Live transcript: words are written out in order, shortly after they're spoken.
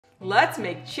Let's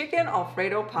make chicken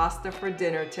Alfredo pasta for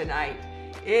dinner tonight.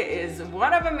 It is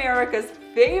one of America's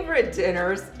favorite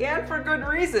dinners, and for good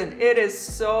reason. It is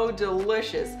so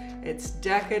delicious. It's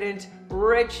decadent,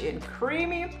 rich, and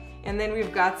creamy. And then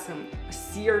we've got some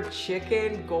seared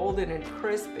chicken, golden and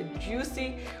crisp and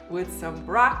juicy, with some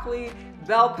broccoli,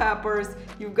 bell peppers.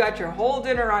 You've got your whole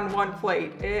dinner on one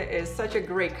plate. It is such a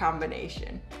great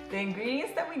combination. The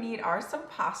ingredients that we need are some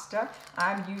pasta.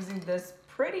 I'm using this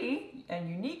pretty and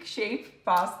unique shaped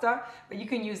pasta, but you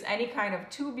can use any kind of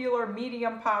tubular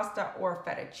medium pasta or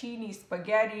fettuccine,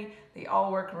 spaghetti. They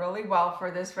all work really well for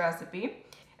this recipe.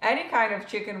 Any kind of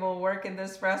chicken will work in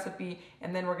this recipe,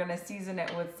 and then we're gonna season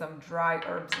it with some dry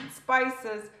herbs and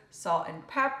spices, salt and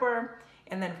pepper.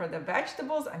 And then for the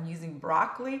vegetables, I'm using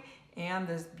broccoli and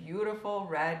this beautiful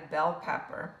red bell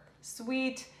pepper.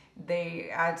 Sweet, they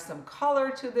add some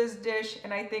color to this dish,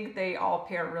 and I think they all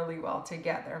pair really well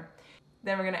together.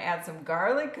 Then we're gonna add some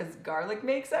garlic, because garlic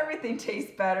makes everything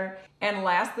taste better. And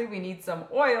lastly, we need some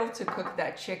oil to cook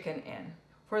that chicken in.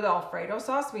 For the Alfredo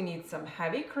sauce, we need some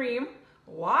heavy cream,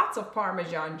 lots of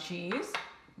Parmesan cheese,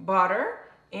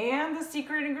 butter, and the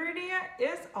secret ingredient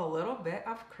is a little bit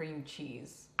of cream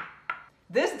cheese.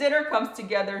 This dinner comes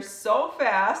together so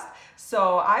fast,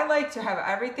 so I like to have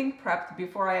everything prepped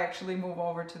before I actually move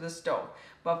over to the stove.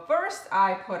 But first,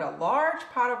 I put a large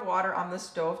pot of water on the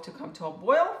stove to come to a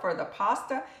boil for the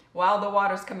pasta. While the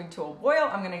water's coming to a boil,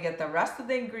 I'm gonna get the rest of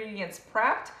the ingredients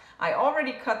prepped. I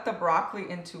already cut the broccoli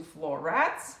into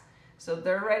florets, so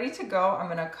they're ready to go. I'm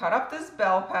gonna cut up this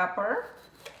bell pepper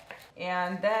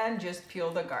and then just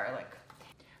peel the garlic.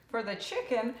 For the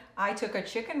chicken, I took a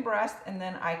chicken breast and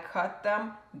then I cut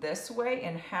them this way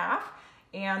in half,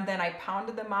 and then I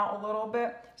pounded them out a little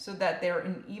bit so that they're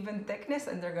in even thickness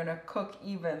and they're gonna cook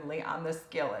evenly on the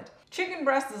skillet. Chicken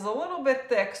breast is a little bit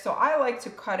thick, so I like to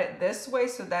cut it this way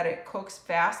so that it cooks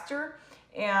faster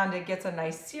and it gets a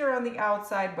nice sear on the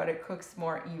outside, but it cooks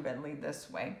more evenly this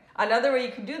way. Another way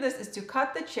you can do this is to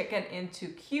cut the chicken into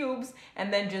cubes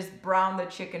and then just brown the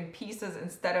chicken pieces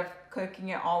instead of cooking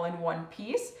it all in one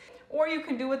piece. Or you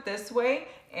can do it this way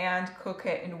and cook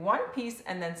it in one piece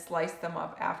and then slice them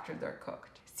up after they're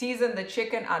cooked. Season the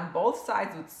chicken on both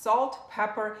sides with salt,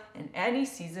 pepper, and any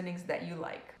seasonings that you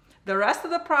like. The rest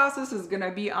of the process is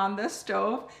gonna be on the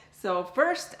stove. So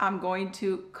first, I'm going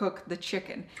to cook the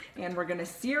chicken, and we're gonna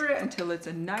sear it until it's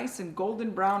a nice and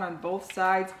golden brown on both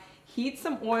sides. Heat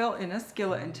some oil in a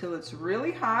skillet until it's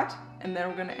really hot, and then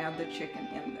we're gonna add the chicken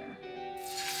in there.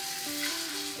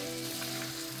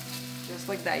 Just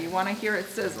like that. You wanna hear it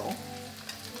sizzle.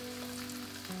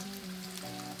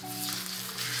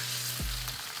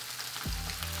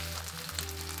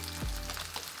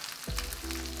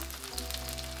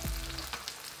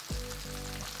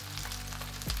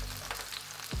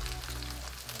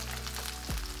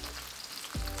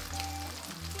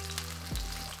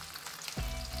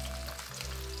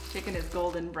 Chicken is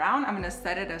golden brown. I'm gonna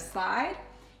set it aside,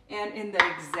 and in the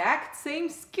exact same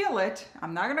skillet,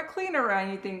 I'm not gonna clean it or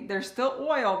anything, there's still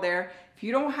oil there. If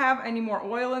you don't have any more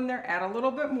oil in there, add a little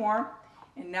bit more.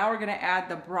 And now we're gonna add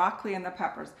the broccoli and the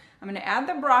peppers. I'm gonna add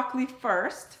the broccoli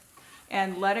first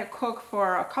and let it cook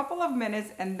for a couple of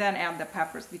minutes and then add the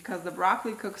peppers, because the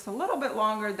broccoli cooks a little bit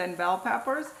longer than bell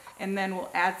peppers. And then we'll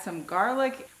add some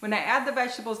garlic. When I add the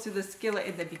vegetables to the skillet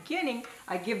in the beginning,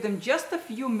 I give them just a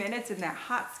few minutes in that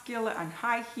hot skillet on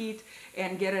high heat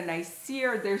and get a nice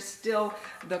sear. There's still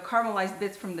the caramelized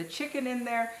bits from the chicken in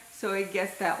there, so it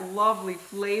gets that lovely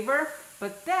flavor.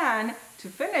 But then to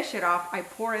finish it off, I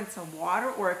pour in some water,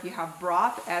 or if you have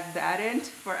broth, add that in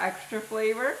for extra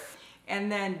flavor.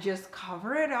 And then just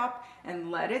cover it up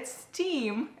and let it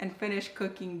steam and finish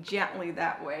cooking gently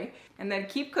that way. And then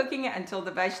keep cooking it until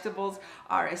the vegetables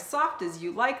are as soft as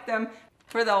you like them.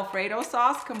 For the Alfredo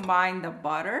sauce, combine the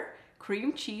butter,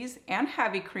 cream cheese, and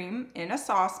heavy cream in a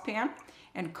saucepan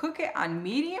and cook it on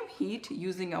medium heat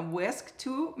using a whisk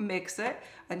to mix it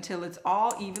until it's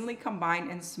all evenly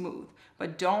combined and smooth,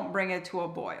 but don't bring it to a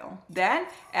boil. Then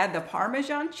add the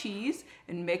Parmesan cheese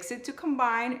and mix it to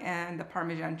combine, and the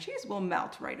Parmesan cheese will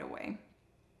melt right away.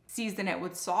 Season it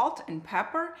with salt and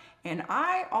pepper, and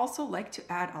I also like to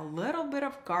add a little bit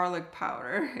of garlic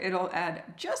powder. It'll add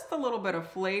just a little bit of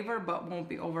flavor but won't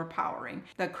be overpowering.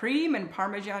 The cream and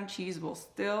Parmesan cheese will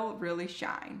still really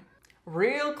shine.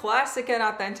 Real classic and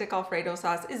authentic Alfredo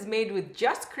sauce is made with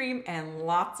just cream and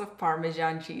lots of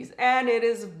Parmesan cheese, and it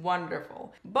is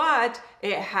wonderful. But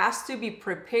it has to be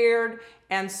prepared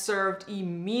and served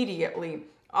immediately.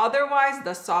 Otherwise,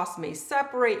 the sauce may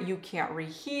separate, you can't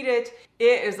reheat it.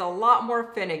 It is a lot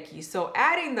more finicky. So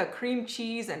adding the cream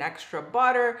cheese and extra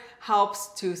butter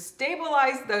helps to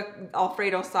stabilize the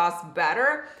Alfredo sauce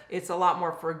better. It's a lot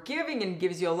more forgiving and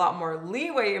gives you a lot more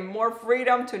leeway and more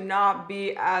freedom to not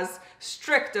be as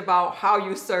strict about how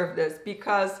you serve this,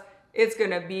 because it's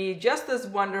gonna be just as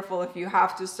wonderful if you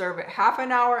have to serve it half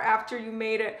an hour after you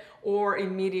made it or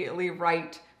immediately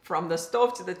right from the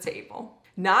stove to the table.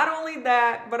 Not only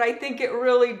that, but I think it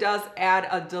really does add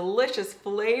a delicious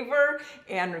flavor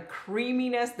and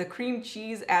creaminess. The cream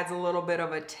cheese adds a little bit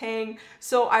of a tang.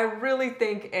 So I really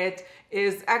think it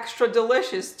is extra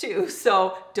delicious too.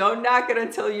 So don't knock it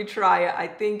until you try it. I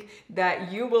think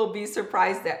that you will be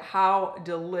surprised at how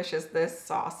delicious this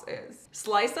sauce is.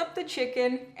 Slice up the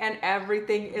chicken and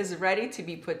everything is ready to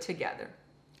be put together.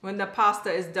 When the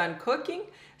pasta is done cooking,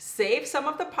 save some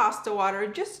of the pasta water.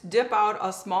 Just dip out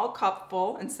a small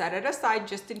cupful and set it aside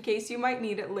just in case you might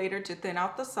need it later to thin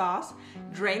out the sauce.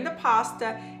 Drain the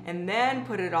pasta and then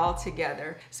put it all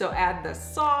together. So add the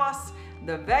sauce,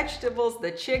 the vegetables,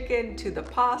 the chicken to the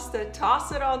pasta,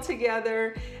 toss it all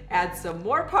together, add some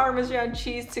more Parmesan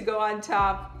cheese to go on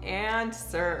top, and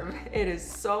serve. It is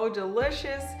so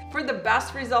delicious. For the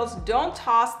best results, don't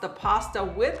toss the pasta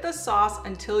with the sauce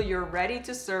until you're ready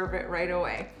to serve it right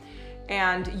away.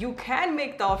 And you can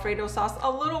make the Alfredo sauce a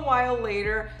little while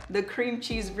later. The cream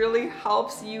cheese really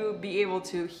helps you be able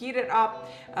to heat it up.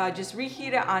 Just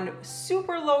reheat it on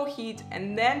super low heat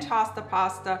and then toss the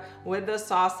pasta with the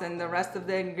sauce and the rest of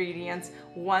the ingredients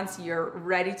once you're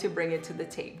ready to bring it to the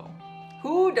table.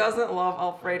 Who doesn't love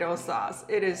Alfredo sauce?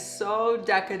 It is so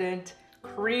decadent,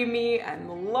 creamy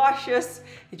and luscious.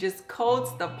 It just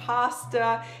coats the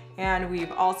pasta, and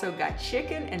we've also got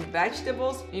chicken and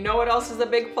vegetables. You know what else is a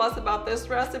big plus about this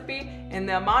recipe? In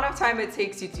the amount of time it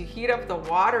takes you to heat up the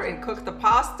water and cook the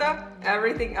pasta,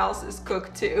 everything else is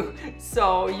cooked too.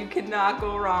 So you cannot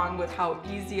go wrong with how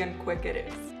easy and quick it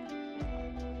is.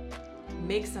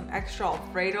 Make some extra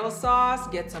Alfredo sauce,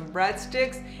 get some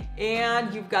breadsticks,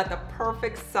 and you've got the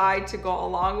perfect side to go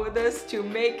along with this to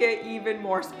make it even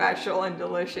more special and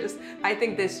delicious. I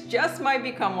think this just might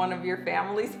become one of your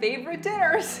family's favorite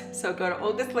dinners. So go to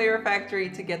Olga's Flavor Factory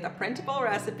to get the printable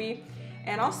recipe,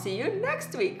 and I'll see you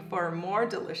next week for more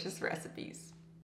delicious recipes.